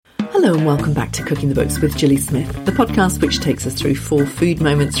Hello and welcome back to Cooking the Books with Gilly Smith, the podcast which takes us through 4 food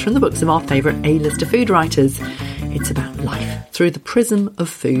moments from the books of our favourite A-lister food writers. It's about life through the prism of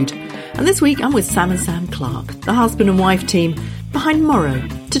food. And this week I'm with Sam and Sam Clark, the husband and wife team behind Morrow,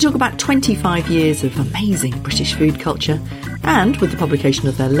 to talk about 25 years of amazing British food culture, and with the publication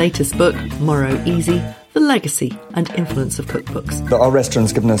of their latest book, Morrow Easy, the legacy and influence of cookbooks. Our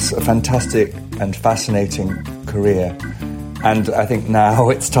restaurant's given us a fantastic and fascinating career. And I think now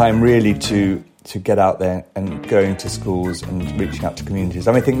it's time really to get out there and going to schools and reaching out to communities.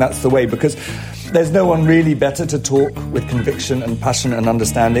 I think that's the way, because there's no one really better to talk with conviction and passion and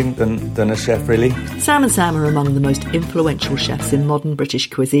understanding than a chef, really. Sam and Sam are among the most influential chefs in modern British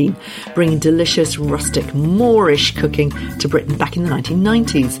cuisine, bringing delicious, rustic, Moorish cooking to Britain back in the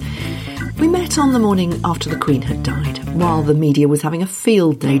 1990s. We met on the morning after the Queen had died, while the media was having a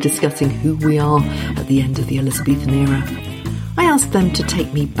field day discussing who we are at the end of the Elizabethan era. I asked them to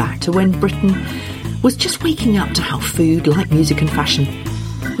take me back to when Britain was just waking up to how food, like music and fashion,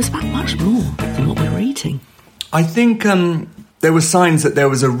 was about much more than what we were eating. I think there were signs that there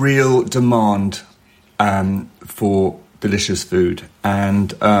was a real demand for delicious food, and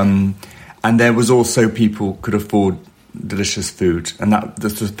there was also people could afford delicious food, and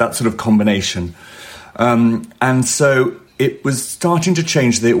that sort of combination. And so it was starting to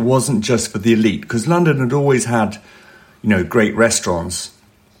change, that it wasn't just for the elite, because London had always had, great restaurants,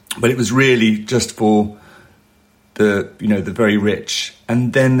 but it was really just for the very rich.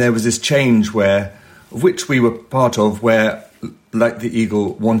 And then there was this change of which we were part of, where, like the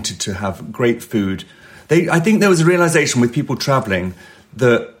Eagle, wanted to have great food. I think there was a realization with people travelling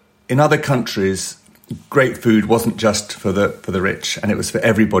that in other countries, great food wasn't just for the rich, and it was for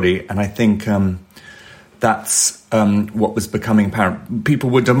everybody. And I think that's what was becoming apparent. People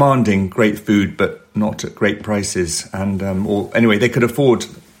were demanding great food, but not at great prices, and anyway, they could afford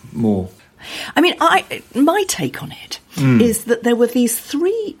more. My take on it is that there were these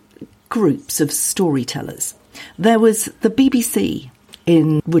 3 groups of storytellers. There was the BBC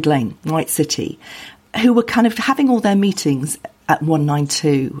in Wood Lane, White City, who were kind of having all their meetings at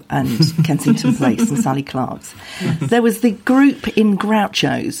 192 and Kensington Place and Sally Clark's. Yes. There was the group in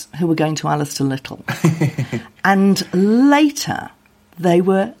Groucho's who were going to Alistair Little. And later, they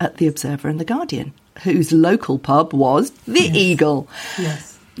were at the Observer and the Guardian, whose local pub was the Eagle.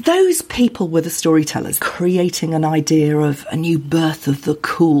 Yes. Those people were the storytellers, creating an idea of a new birth of the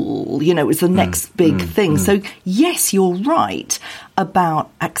cool. It was the next big thing. So, yes, you're right about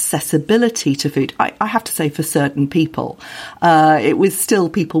accessibility to food. I have to say, for certain people, it was still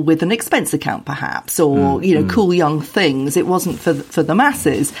people with an expense account, perhaps, or, cool young things. It wasn't for the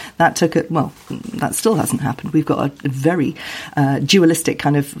masses. That that still hasn't happened. We've got a very dualistic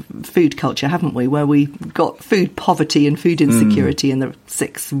kind of food culture, haven't we, where we've got food poverty and food insecurity in the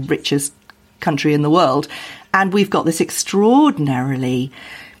 6th richest country in the world. And we've got this extraordinarily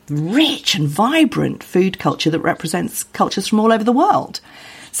rich and vibrant food culture that represents cultures from all over the world.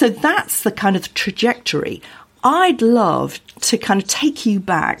 So that's the kind of trajectory. I'd love to kind of take you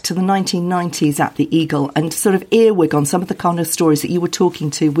back to the 1990s at the Eagle and sort of earwig on some of the kind of stories that you were talking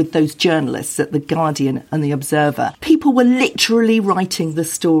to with those journalists at the Guardian and the Observer. People were literally writing the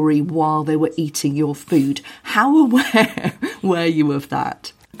story while they were eating your food. How aware were you of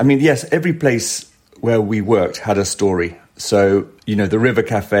that? Yes, every place where we worked had a story. So, the River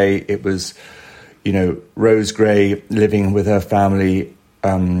Cafe, it was, Rose Gray living with her family,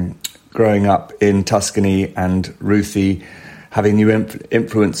 growing up in Tuscany, and Ruthie having the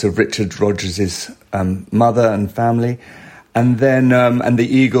influence of Richard Rogers' mother and family. And then, and the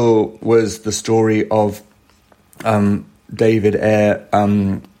Eagle was the story of David Eyre,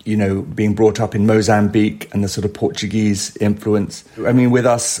 being brought up in Mozambique and the sort of Portuguese influence. With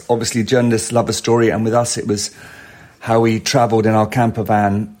us, obviously, journalists love a story, and with us it was how we travelled in our camper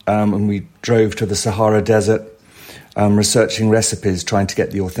van and we drove to the Sahara Desert, researching recipes, trying to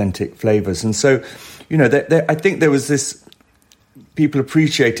get the authentic flavours. And so, I think there was this, people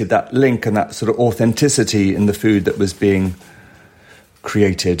appreciated that link and that sort of authenticity in the food that was being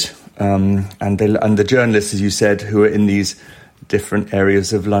created. And the journalists, as you said, who are in these different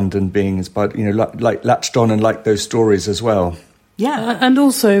areas of London being inspired, like latched on and like those stories as well. Yeah, and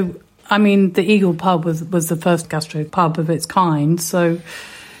also, the Eagle pub was the first gastro pub of its kind, so,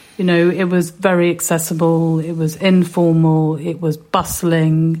 it was very accessible, it was informal, it was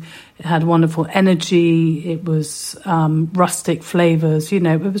bustling, it had wonderful energy, it was rustic flavours, it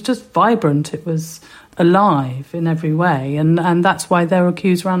was just vibrant, it was alive in every way, and that's why there were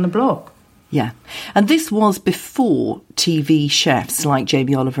queues around the block. Yeah. And this was before TV chefs like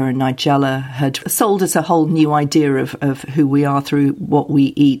Jamie Oliver and Nigella had sold us a whole new idea of who we are through what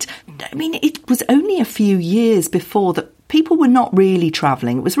we eat. I mean, it was only a few years before that people were not really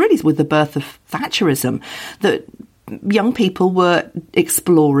travelling. It was really with the birth of Thatcherism that young people were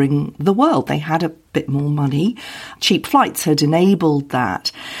exploring the world. They had a bit more money. Cheap flights had enabled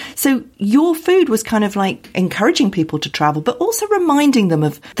that. So your food was kind of like encouraging people to travel, but also reminding them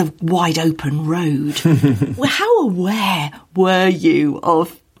of the wide open road. How aware were you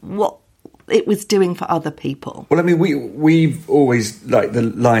of what it was doing for other people? Well, I mean, we've always liked the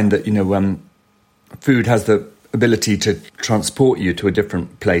line that, food has the ability to transport you to a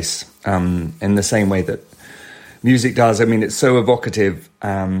different place, in the same way that music does. I mean, it's so evocative,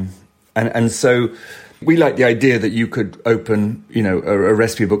 and so we like the idea that you could open, a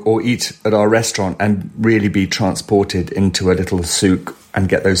recipe book or eat at our restaurant and really be transported into a little souk and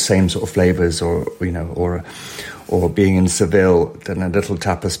get those same sort of flavours, or being in Seville in a little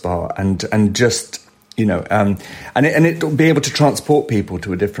tapas bar, and just and it be able to transport people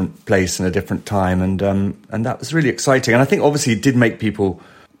to a different place and a different time, and that was really exciting. And I think obviously it did make people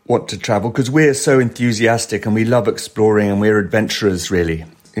want to travel because we're so enthusiastic and we love exploring and we're adventurers, really.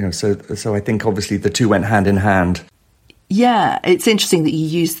 So I think obviously the two went hand in hand. Yeah, it's interesting that you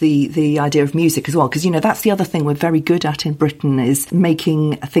use the idea of music as well, because, that's the other thing we're very good at in Britain is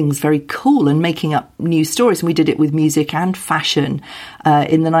making things very cool and making up new stories. And we did it with music and fashion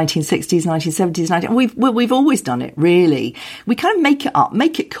in the 1960s, 1970s, we've always done it, really. We kind of make it up,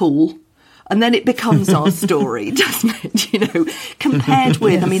 make it cool, and then it becomes our story, doesn't it? Compared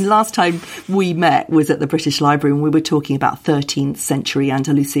with, yes. I mean, last time we met was at the British Library and we were talking about 13th century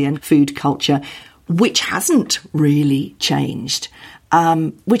Andalusian food culture, which hasn't really changed,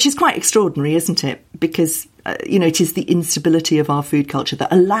 which is quite extraordinary, isn't it? Because, it is the instability of our food culture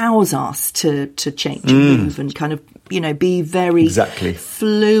that allows us to change and move and kind of, be very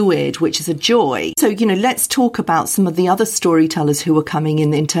fluid, which is a joy. So, let's talk about some of the other storytellers who are coming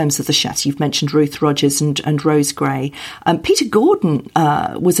in terms of the chefs. You've mentioned Ruth Rogers and Rose Gray. Peter Gordon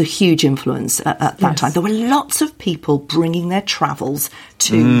was a huge influence at that time. There were lots of people bringing their travels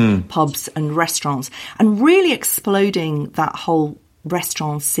to pubs and restaurants and really exploding that whole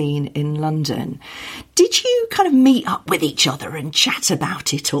restaurant scene in London. Did you kind of meet up with each other and chat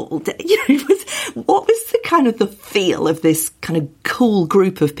about it all? What was the kind of the feel of this kind of cool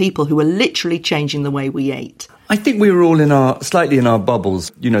group of people who were literally changing the way we ate? I think we were all slightly in our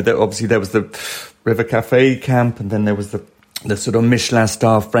bubbles. Obviously there was the River Cafe camp, and then there was the sort of Michelin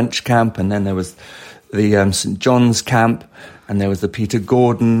star French camp, and then there was the St. John's camp, and there was the Peter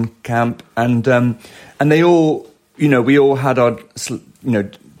Gordon camp, and they all, we all had our,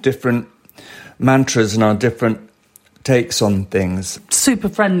 different mantras and our different takes on things. Super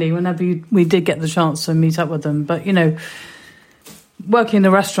friendly whenever we did get the chance to meet up with them. But, working in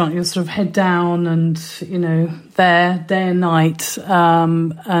a restaurant, you'll sort of head down and, there, day and night.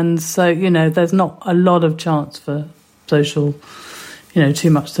 And so, there's not a lot of chance for social,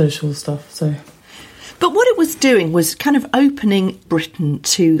 too much social stuff. So. But what it was doing was kind of opening Britain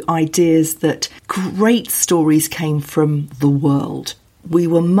to ideas that great stories came from the world. We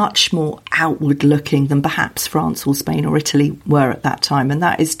were much more outward looking than perhaps France or Spain or Italy were at that time, and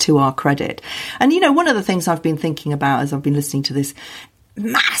that is to our credit. And, one of the things I've been thinking about as I've been listening to this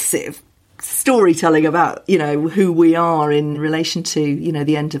massive storytelling about, who we are in relation to,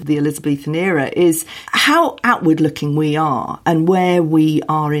 the end of the Elizabethan era is how outward looking we are and where we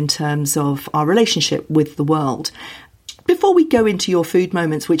are in terms of our relationship with the world. Before we go into your food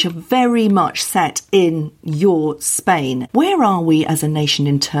moments, which are very much set in your Spain, where are we as a nation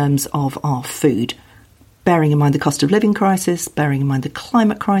in terms of our food? Bearing in mind the cost of living crisis, bearing in mind the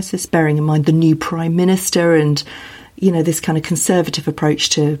climate crisis, bearing in mind the new Prime Minister and, this kind of conservative approach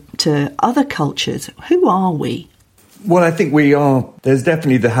to other cultures. Who are we? Well, I think we are. There's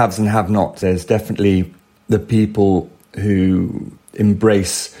definitely the haves and have-nots. There's definitely the people who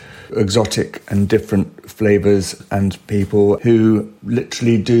embrace exotic and different flavours and people who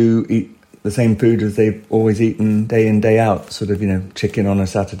literally do eat the same food as they've always eaten day in, day out. Sort of, chicken on a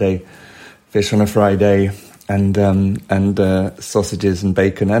Saturday, fish on a Friday, and sausages and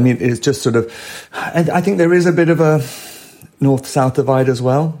bacon. I mean, it's just sort of... I think there is a bit of a north-south divide as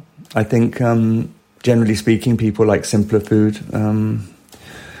well. I think, generally speaking, people like simpler food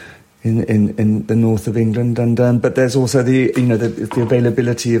in the north of England, and but there's also the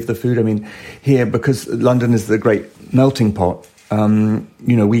availability of the food. I mean, here, because London is the great melting pot,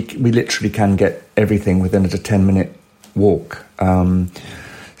 we literally can get everything within a 10-minute walk.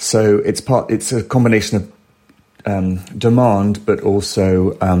 So it's a combination of demand, but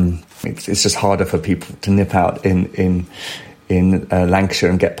also it's just harder for people to nip out in in Lancashire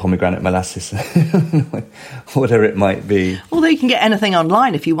and get pomegranate molasses, whatever it might be. Although you can get anything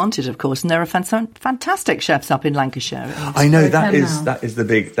online if you want it, of course, and there are fantastic chefs up in Lancashire. I know that is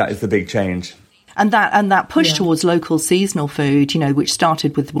the big change. And that push towards local seasonal food, which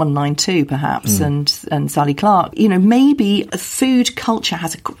started with 192 perhaps and Sally Clark, maybe food culture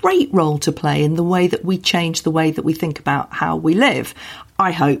has a great role to play in the way that we change the way that we think about how we live.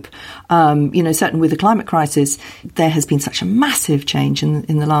 I hope, certainly with the climate crisis, there has been such a massive change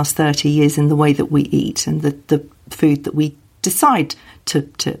in the last 30 years in the way that we eat and the food that we decide to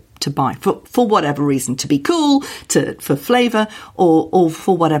buy for whatever reason, to be cool, for flavour or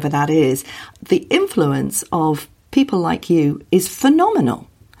for whatever that is. The influence of people like you is phenomenal.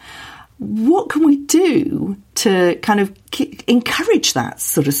 What can we do to kind of encourage that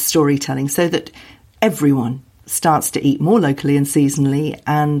sort of storytelling so that everyone starts to eat more locally and seasonally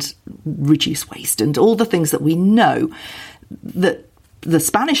and reduce waste and all the things that we know that the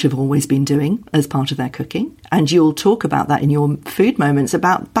Spanish have always been doing as part of their cooking? And you'll talk about that in your food moments,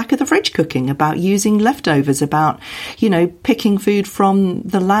 about back of the fridge cooking, about using leftovers, about, picking food from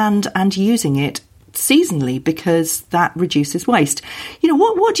the land and using it seasonally because that reduces waste.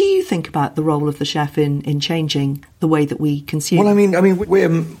 What do you think about the role of the chef in changing the way that we consume? Well, I mean,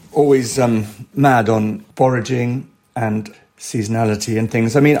 we're always mad on foraging and seasonality and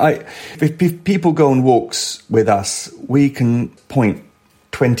things. I mean, if people go on walks with us, we can point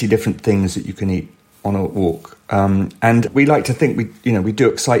 20 different things that you can eat on a walk. And we like to think we do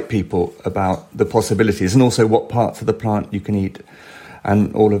excite people about the possibilities and also what parts of the plant you can eat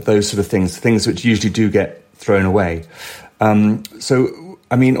and all of those sort of things which usually do get thrown away. So,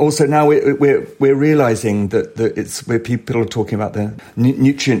 I mean, also now we're realising that it's where people are talking about the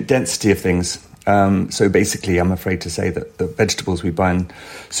nutrient density of things. So basically, I'm afraid to say that the vegetables we buy in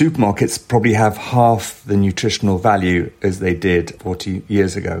supermarkets probably have half the nutritional value as they did 40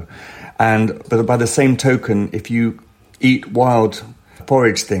 years ago. But by the same token, if you eat wild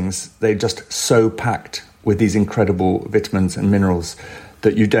forage things, they're just so packed with these incredible vitamins and minerals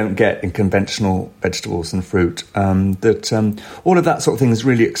that you don't get in conventional vegetables and fruit. All of that sort of thing is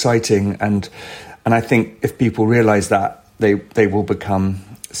really exciting. And I think if people realise that, they will become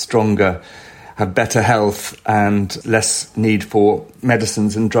stronger, have better health and less need for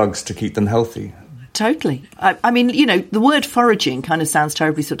medicines and drugs to keep them healthy. Totally. I mean, the word foraging kind of sounds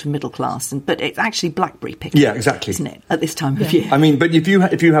terribly sort of middle class, but it's actually blackberry picking. Yeah, exactly. Isn't it, at this time of year? I mean, but if you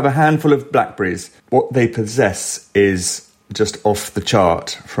have a handful of blackberries, what they possess is just off the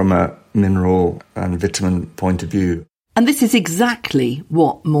chart from a mineral and vitamin point of view. And this is exactly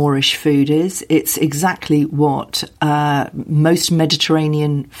what Moorish food is. It's exactly what most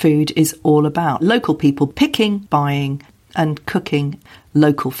Mediterranean food is all about. Local people picking, buying and cooking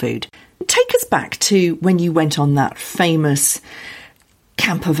local food. Take us back to when you went on that famous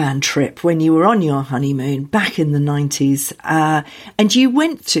campervan trip, when you were on your honeymoon back in the 90s, and you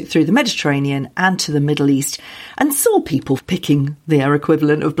went through the Mediterranean and to the Middle East and saw people picking their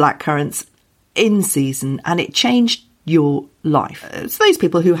equivalent of blackcurrants in season, and it changed your life. So those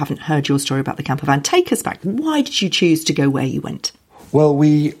people who haven't heard your story about the campervan, take us back. Why did you choose to go where you went? Well,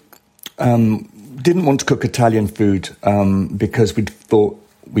 we didn't want to cook Italian food because we thought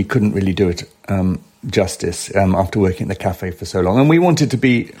we couldn't really do it justice after working at the cafe for so long. And we wanted to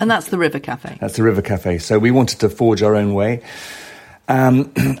be... And that's the River Cafe. That's the River Cafe. So we wanted to forge our own way.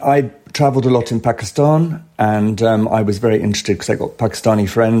 I travelled a lot in Pakistan, and I was very interested because I got Pakistani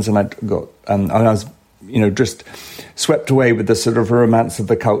friends, and I was, just swept away with the sort of romance of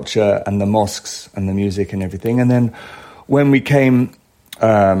the culture and the mosques and the music and everything. And then when we came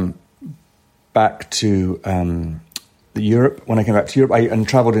back to Europe, when I came back to Europe and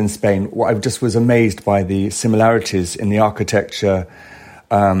travelled in Spain, I just was amazed by the similarities in the architecture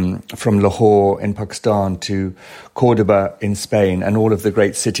from Lahore in Pakistan to Cordoba in Spain and all of the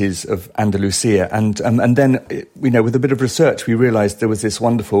great cities of Andalusia. And then, with a bit of research, we realised there was this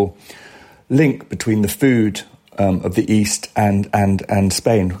wonderful link between the food of the East and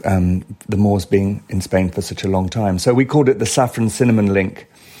Spain, the Moors being in Spain for such a long time. So we called it the saffron cinnamon link.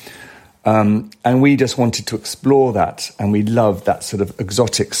 And we just wanted to explore that, and we loved that sort of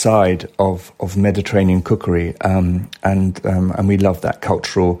exotic side of Mediterranean cookery, and we loved that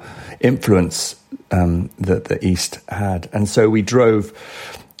cultural influence that the East had. And so we drove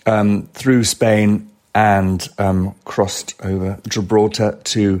through Spain and crossed over Gibraltar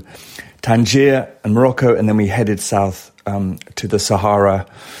to Tangier and Morocco, and then we headed south to the Sahara,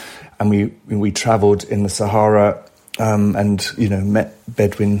 and we travelled in the Sahara. Met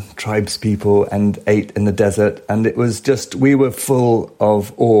Bedouin tribes people and ate in the desert. And it was just, we were full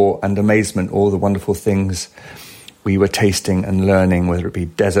of awe and amazement, all the wonderful things we were tasting and learning, whether it be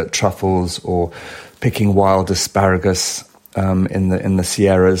desert truffles or picking wild asparagus in the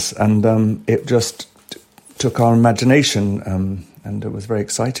Sierras, and it just took our imagination, and it was very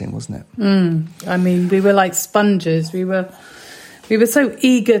exciting, wasn't it? I mean, we were like sponges. We were so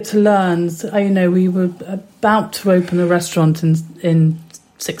eager to learn. We were about to open a restaurant in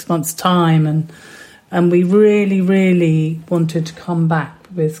 6 months' time, and we really, really wanted to come back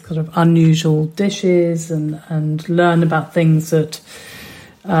with kind of unusual dishes and learn about things that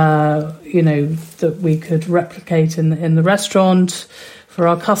that we could replicate in the restaurant for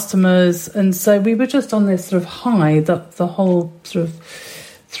our customers. And so we were just on this sort of high, the whole sort of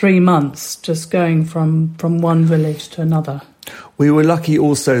 3 months, just going from one village to another. We were lucky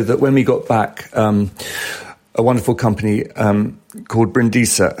also that when we got back, a wonderful company called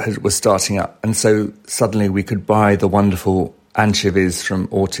Brindisa was starting up, and so suddenly we could buy the wonderful anchovies from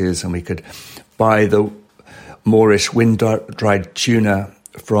Ortiz, and we could buy the Moorish wind-dried tuna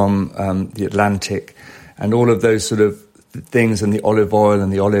from the Atlantic, and all of those sort of things, and the olive oil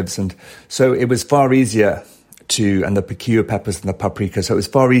and the olives, and so it was far easier and the piquillo peppers and the paprika, so it was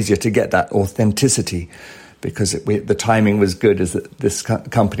far easier to get that authenticity, because the timing was good as this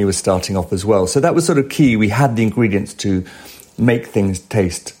company was starting off as well. So that was sort of key. We had the ingredients to make things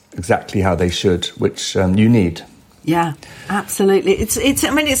taste exactly how they should, which you need. Yeah, absolutely. It's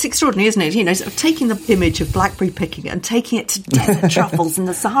extraordinary, isn't it? Sort of taking the image of blackberry picking and taking it to desert truffles in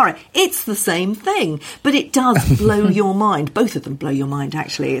the Sahara. It's the same thing, but it does blow your mind. Both of them blow your mind,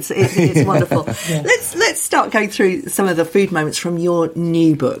 actually. It's wonderful. Yeah. Let's start going through some of the food moments from your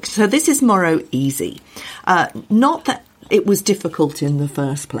new book. So this is Moro Easy. Not that it was difficult in the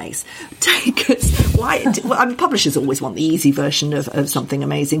first place. Take us, publishers always want the easy version of something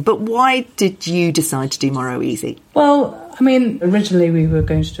amazing, but why did you decide to do Moro Easy? Well, I mean, originally we were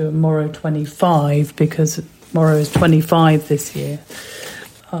going to do a Moro 25 because Moro is 25 this year.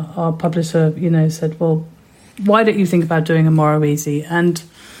 Our publisher, said, well, why don't you think about doing a Moro Easy? And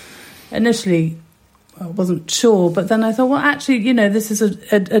initially I wasn't sure, but then I thought, well, actually, this is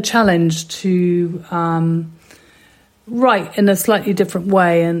a challenge to write in a slightly different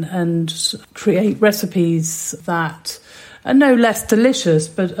way and create recipes that are no less delicious,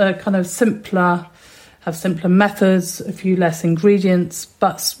 but are kind of have simpler methods, a few less ingredients,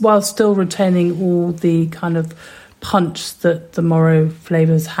 but while still retaining all the kind of punch that the Moro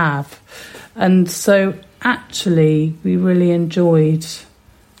flavours have. And so actually we really enjoyed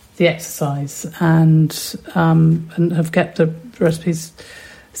the exercise and have kept the recipes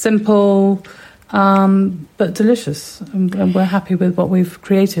simple, but delicious, and we're happy with what we've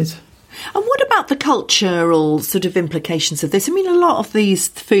created. And what about the cultural sort of implications of this? I mean, a lot of these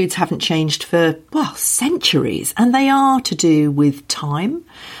foods haven't changed for, centuries, and they are to do with time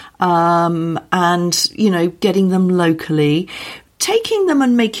and, getting them locally. Taking them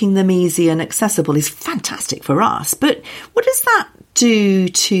and making them easy and accessible is fantastic for us, but what does that do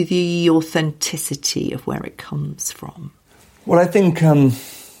to the authenticity of where it comes from? Well, I think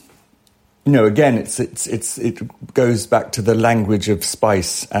again, it goes back to the language of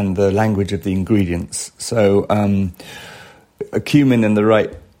spice and the language of the ingredients. So a cumin in the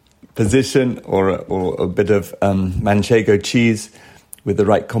right position, or a bit of manchego cheese with the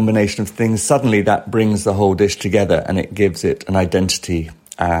right combination of things, suddenly that brings the whole dish together, and it gives it an identity,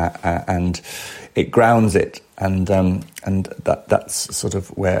 and it grounds it, and that's sort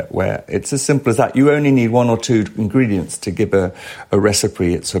of where it's as simple as that. You only need one or two ingredients to give a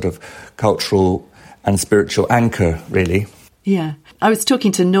recipe. It's sort of cultural and spiritual anchor, really. Yeah. I was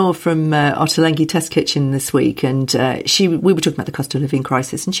talking to Noor from Ottolenghi Test Kitchen this week, and we were talking about the cost of living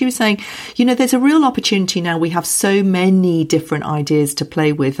crisis, and she was saying, there's a real opportunity now. We have so many different ideas to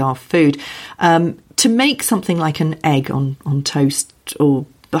play with our food, to make something like an egg on toast, or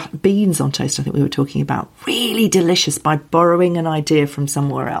beans on toast, I think we were talking about, really delicious by borrowing an idea from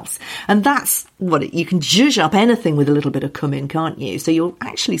somewhere else. And that's you can zhuzh up anything with a little bit of cumin, can't you? So you're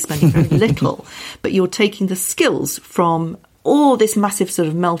actually spending very little, but you're taking the skills from this massive sort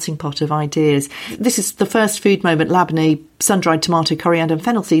of melting pot of ideas. This is the first food moment, labneh, sun-dried tomato, coriander and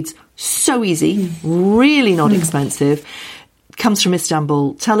fennel seeds. So easy, really not expensive. Comes from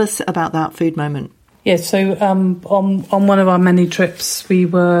Istanbul. Tell us about that food moment. Yes, so on one of our many trips, we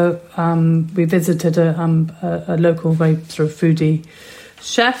visited a local, very sort of foodie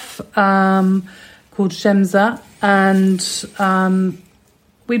chef called Shemza, and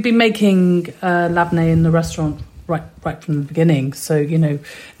we'd been making labneh in the restaurant right from the beginning. So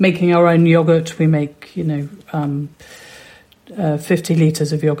making our own yogurt, we make 50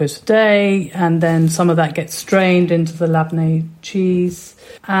 litres of yogurt a day, and then some of that gets strained into the labneh cheese,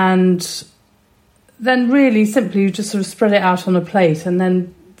 and then really simply you just sort of spread it out on a plate, and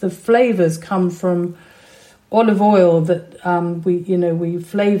then the flavours come from olive oil that we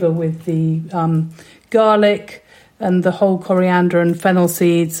flavour with the garlic and the whole coriander and fennel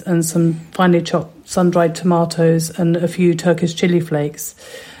seeds and some finely chopped sun-dried tomatoes and a few Turkish chili flakes.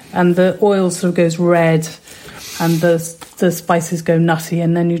 And the oil sort of goes red and the spices go nutty,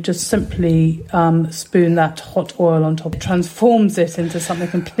 and then you just simply spoon that hot oil on top. It transforms it into something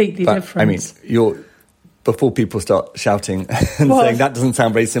completely different. I mean, before people start shouting and saying that doesn't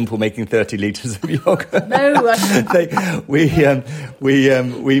sound very simple, making 30 litres of yogurt. No,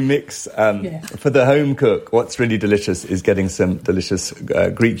 we mix for the home cook. What's really delicious is getting some delicious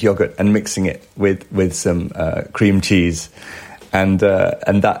Greek yogurt and mixing it with some cream cheese, and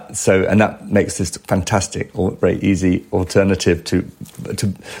that makes this fantastic or very easy alternative to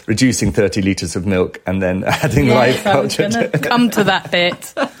reducing 30 litres of milk and then adding live culture. I was going to come to that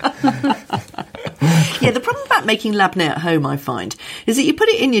bit. Yeah, the problem about making labneh at home, I find, is that you put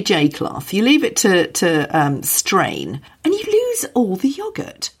it in your J-cloth, you leave it to strain, and you lose all the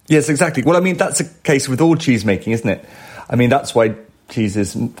yoghurt. Yes, exactly. Well, I mean, that's a case with all cheese making, isn't it? I mean, that's why cheese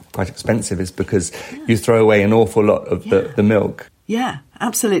is quite expensive, is because you throw away an awful lot of the milk. Yeah,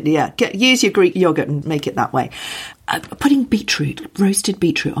 absolutely, yeah. Use your Greek yoghurt and make it that way. Putting roasted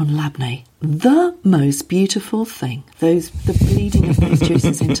beetroot on labneh, the most beautiful thing. The bleeding of those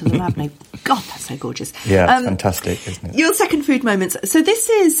juices into the labneh. God, that's so gorgeous. Yeah, it's fantastic, isn't it? Your second food moments. So this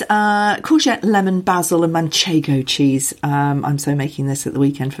is courgette, lemon, basil and manchego cheese. I'm so making this at the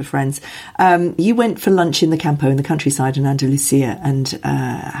weekend for friends. You went for lunch in the Campo in the countryside in Andalusia and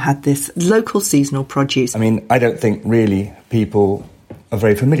had this local seasonal produce. I mean, I don't think really people are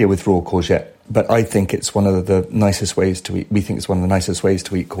very familiar with raw courgette, but I think it's one of the nicest ways to eat. We think it's one of the nicest ways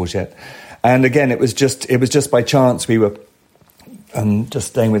to eat courgette. And again, it was just by chance. We were just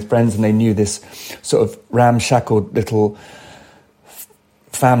staying with friends, and they knew this sort of ramshackle little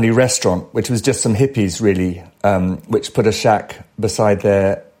family restaurant, which was just some hippies really, which put a shack beside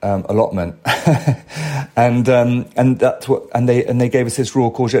their allotment, and that's what. And they gave us this raw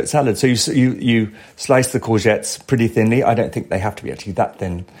courgette salad. So you slice the courgettes pretty thinly. I don't think they have to be actually that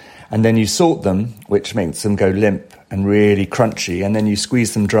thin. And then you salt them, which makes them go limp and really crunchy. And then you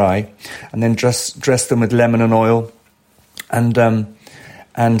squeeze them dry, and then dress them with lemon and oil,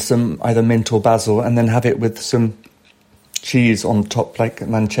 and some either mint or basil, and then have it with some cheese on top, like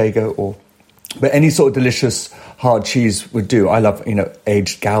manchego but any sort of delicious hard cheese would do. I love,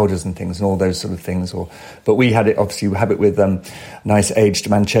 aged Goudas and things and all those sort of things. But we had it, obviously, we have it with nice aged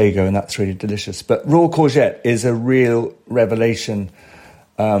manchego, and that's really delicious. But raw courgette is a real revelation.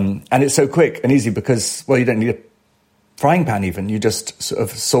 And it's so quick and easy because, you don't need a frying pan even. You just sort of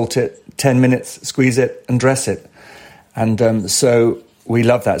salt it, 10 minutes, squeeze it and dress it. And so we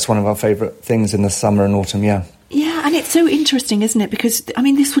love that. It's one of our favourite things in the summer and autumn, yeah. Yeah, and it's so interesting, isn't it? Because, I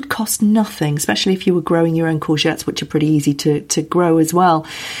mean, this would cost nothing, especially if you were growing your own courgettes, which are pretty easy to grow as well.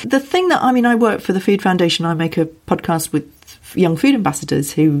 The thing that, I work for the Food Foundation. I make a podcast with young food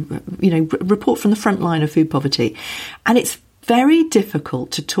ambassadors who, report from the front line of food poverty. And it's very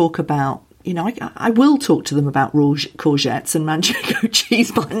difficult to talk about, I will talk to them about raw courgettes and manchego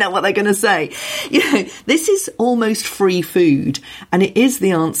cheese, but I know what they're going to say. This is almost free food, and it is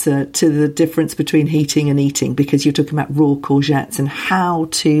the answer to the difference between heating and eating, because you're talking about raw courgettes and how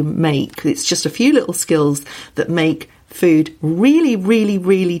to make. It's just a few little skills that make food really, really,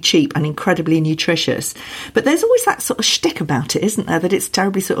 really cheap and incredibly nutritious. But there's always that sort of shtick about it, isn't there? That it's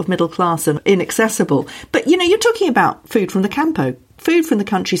terribly sort of middle class and inaccessible. But, you're talking about food from the Campo, food from the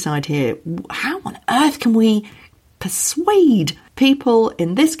countryside here. How on earth can we persuade people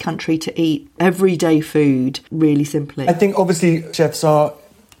in this country to eat everyday food really simply? I think obviously chefs are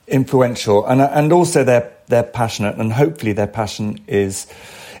influential and also they're passionate, and hopefully their passion is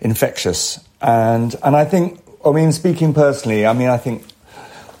infectious. And I think, speaking personally, I think,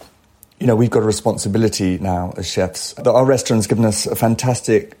 we've got a responsibility now as chefs. Our restaurant's given us a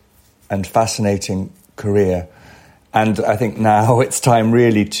fantastic and fascinating career. And I think now it's time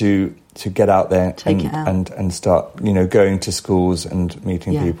really to get out there and start, going to schools and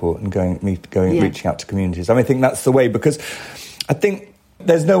meeting people and reaching out to communities. I think that's the way, because I think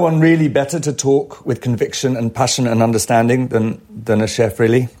there's no one really better to talk with conviction and passion and understanding than a chef,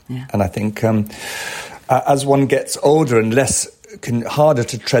 really. Yeah. And I think as one gets older and harder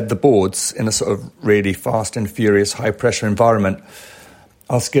to tread the boards in a sort of really fast and furious, high-pressure environment,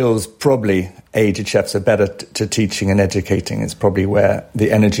 our skills, probably aged chefs are better to teaching and educating. It's probably where the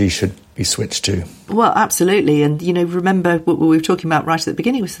energy should be switched to. Well, absolutely. And, remember what we were talking about right at the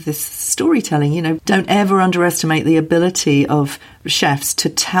beginning was this storytelling. Don't ever underestimate the ability of chefs to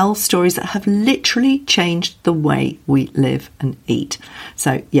tell stories that have literally changed the way we live and eat.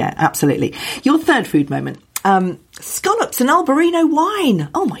 So, yeah, absolutely. Your third food moment, scallops and Albarino wine.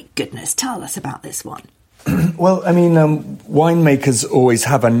 Oh, my goodness. Tell us about this one. Well, I mean, winemakers always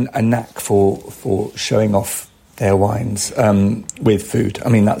have a knack for showing off their wines with food. I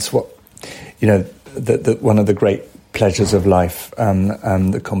mean, that's what, one of the great pleasures of life,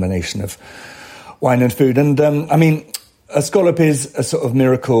 the combination of wine and food. And, I mean, a scallop is a sort of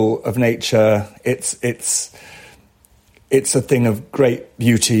miracle of nature. It's a thing of great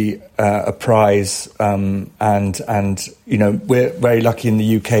beauty, a prize, and we're very lucky in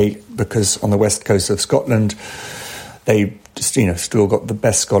the UK because on the west coast of Scotland, they just, still got the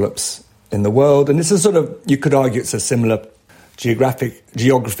best scallops in the world. And it's a sort of, you could argue it's a similar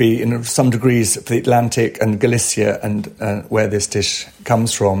geography in some degrees for the Atlantic and Galicia and where this dish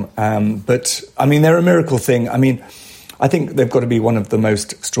comes from. But, I mean, they're a miracle thing. I mean, I think they've got to be one of the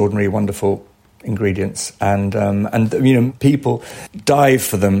most extraordinary, wonderful ingredients, and people dive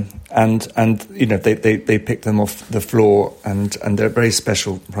for them, and they pick them off the floor, and they're very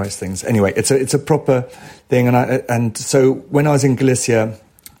special price things. Anyway, it's a proper thing, and so when I was in Galicia,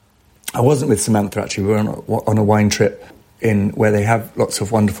 I wasn't with Samantha actually. We were on a wine trip where they have lots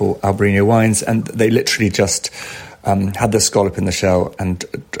of wonderful Albarino wines, and they literally just had the scallop in the shell and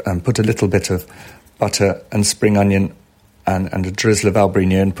put a little bit of butter and spring onion and a drizzle of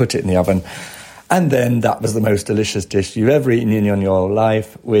Albarino and put it in the oven. And then that was the most delicious dish you've ever eaten in your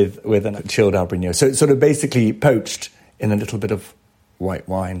life with a chilled Albarino. So it's sort of basically poached in a little bit of white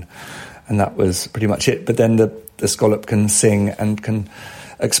wine. And that was pretty much it. But then the scallop can sing and can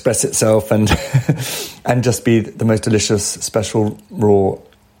express itself and and just be the most delicious, special, raw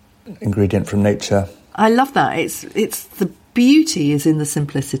ingredient from nature. I love that. It's the beauty is in the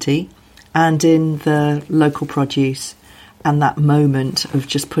simplicity and in the local produce. And that moment of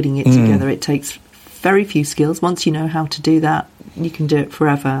just putting it together, it takes very few skills. Once you know how to do that, you can do it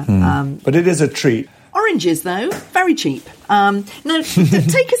forever. But it is a treat. Oranges, though, very cheap. Now,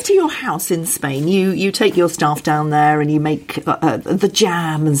 take us to your house in Spain. You take your staff down there and you make the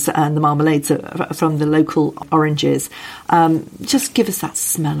jams and the marmalades from the local oranges. Just give us that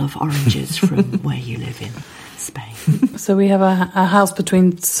smell of oranges from where you live in Spain. So we have a house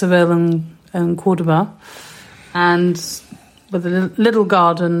between Seville and Cordoba, and with a little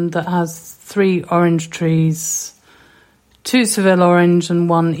garden that has 3 orange trees, 2 Seville orange and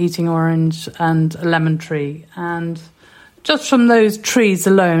 1 eating orange, and a lemon tree. And just from those trees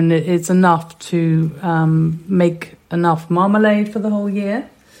alone, it's enough to make enough marmalade for the whole year,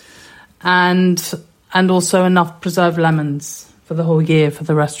 and also enough preserved lemons for the whole year for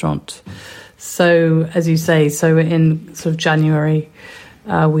the restaurant. So, as you say, in sort of January,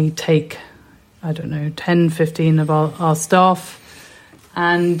 we take, 10, 15 of our staff,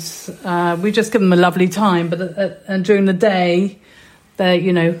 and we just give them a lovely time. But and during the day,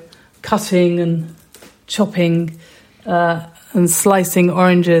 they're, cutting and chopping and slicing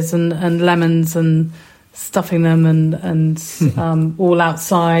oranges and lemons and stuffing them and all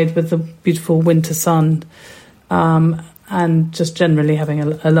outside with the beautiful winter sun. And just generally having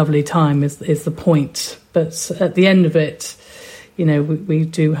a lovely time is the point. But at the end of it, we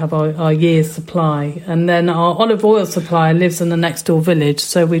do have our year's supply. And then our olive oil supplier lives in the next door village,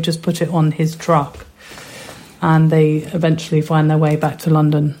 so we just put it on his truck. And they eventually find their way back to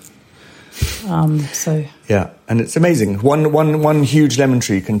London. Yeah, and it's amazing. One huge lemon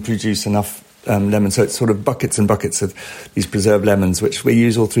tree can produce enough lemons, so it's sort of buckets and buckets of these preserved lemons, which we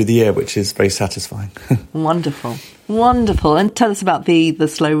use all through the year, which is very satisfying. Wonderful. And tell us about the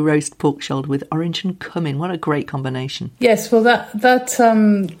slow roast pork shoulder with orange and cumin. What a great combination. Yes, well, that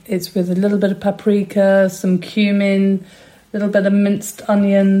it's with a little bit of paprika, some cumin, a little bit of minced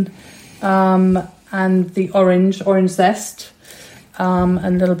onion, and the orange zest, and a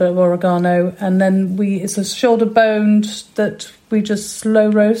little bit of oregano. And then it's a shoulder boned that we just slow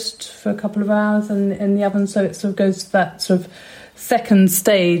roast for a couple of hours in the oven, so it sort of goes to that sort of second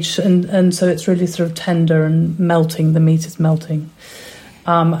stage, and so it's really sort of tender and melting. The meat is melting,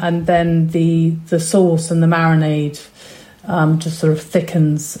 and then the sauce and the marinade just sort of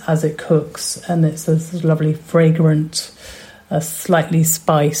thickens as it cooks, and it's a lovely fragrant, slightly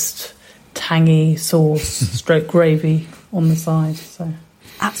spiced, tangy sauce stroke gravy on the side. So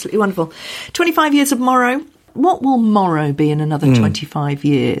absolutely wonderful. 25 years of Morrow. What will Morrow be in another 25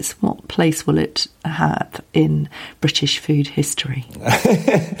 years? What place will it have in British food history?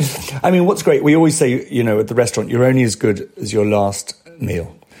 I mean, what's great, we always say, you know, at the restaurant, you're only as good as your last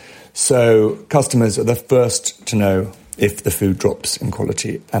meal. So customers are the first to know if the food drops in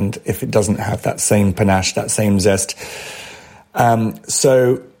quality and if it doesn't have that same panache, that same zest.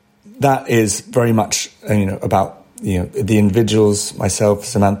 So that is very much, you know, about, you know, the individuals, myself,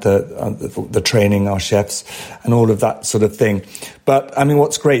 Samantha, the training, our chefs, and all of that sort of thing. But, I mean,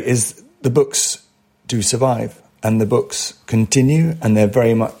 what's great is the books do survive, and the books continue, and they're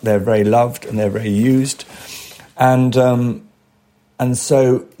very loved, and they're very used. And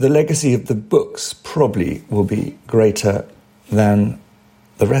so the legacy of the books probably will be greater than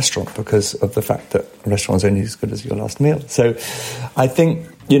the restaurant because of the fact that a restaurant's only as good as your last meal. So I think,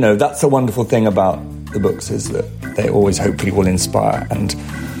 you know, that's the wonderful thing about the books, is that they always hopefully will inspire and,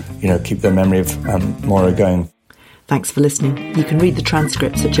 you know, keep the memory of Morrow going. Thanks for listening. You can read the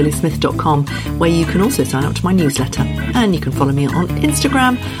transcripts at gillysmith.com, where you can also sign up to my newsletter. And you can follow me on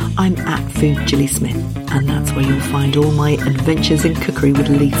Instagram. I'm at FoodGillySmith, and that's where you'll find all my adventures in cookery with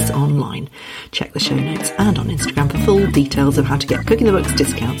Lise online. Check the show notes and on Instagram for full details of how to get Cooking the Books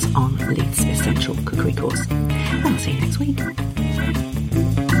discounts on Lise Essential Cookery course. And I'll see you next week.